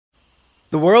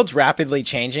The world's rapidly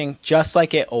changing just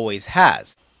like it always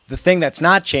has. The thing that's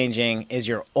not changing is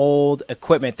your old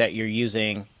equipment that you're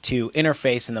using to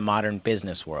interface in the modern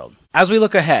business world. As we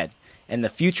look ahead and the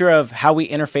future of how we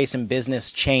interface in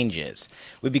business changes,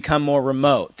 we become more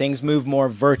remote, things move more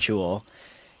virtual,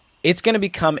 it's going to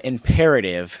become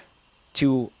imperative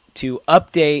to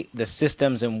update the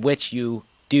systems in which you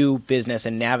do business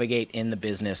and navigate in the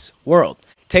business world.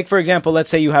 Take, for example, let's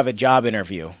say you have a job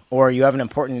interview or you have an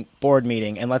important board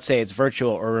meeting, and let's say it's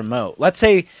virtual or remote. Let's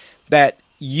say that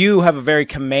you have a very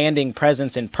commanding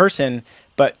presence in person,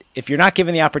 but if you're not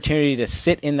given the opportunity to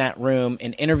sit in that room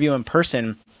and interview in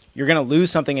person, you're going to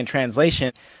lose something in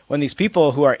translation when these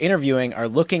people who are interviewing are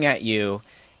looking at you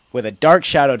with a dark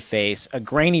shadowed face, a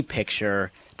grainy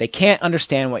picture. They can't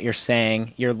understand what you're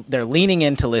saying. They're leaning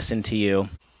in to listen to you.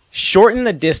 Shorten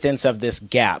the distance of this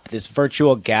gap, this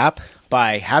virtual gap,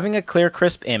 by having a clear,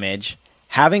 crisp image,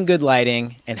 having good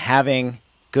lighting, and having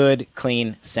good,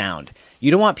 clean sound.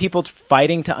 You don't want people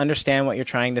fighting to understand what you're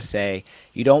trying to say.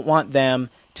 You don't want them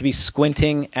to be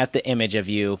squinting at the image of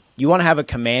you. You want to have a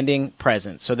commanding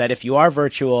presence so that if you are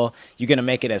virtual, you're going to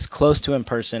make it as close to in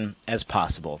person as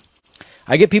possible.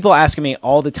 I get people asking me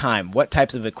all the time what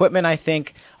types of equipment I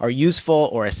think are useful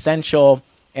or essential,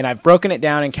 and I've broken it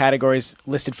down in categories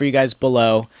listed for you guys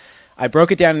below. I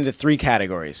broke it down into 3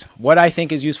 categories. What I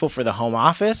think is useful for the home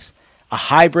office, a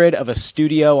hybrid of a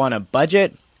studio on a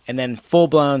budget, and then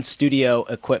full-blown studio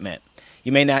equipment.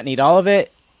 You may not need all of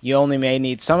it. You only may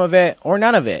need some of it or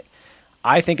none of it.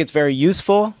 I think it's very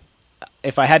useful.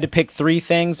 If I had to pick 3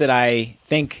 things that I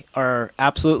think are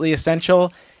absolutely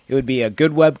essential, it would be a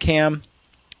good webcam,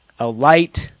 a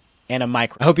light, and a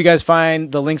micro. I hope you guys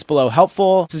find the links below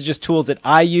helpful. This is just tools that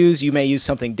I use. You may use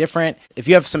something different. If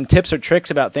you have some tips or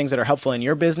tricks about things that are helpful in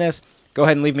your business, go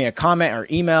ahead and leave me a comment or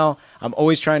email. I'm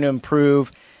always trying to improve.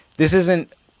 This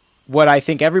isn't what I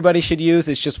think everybody should use.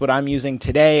 It's just what I'm using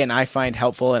today and I find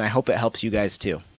helpful, and I hope it helps you guys too.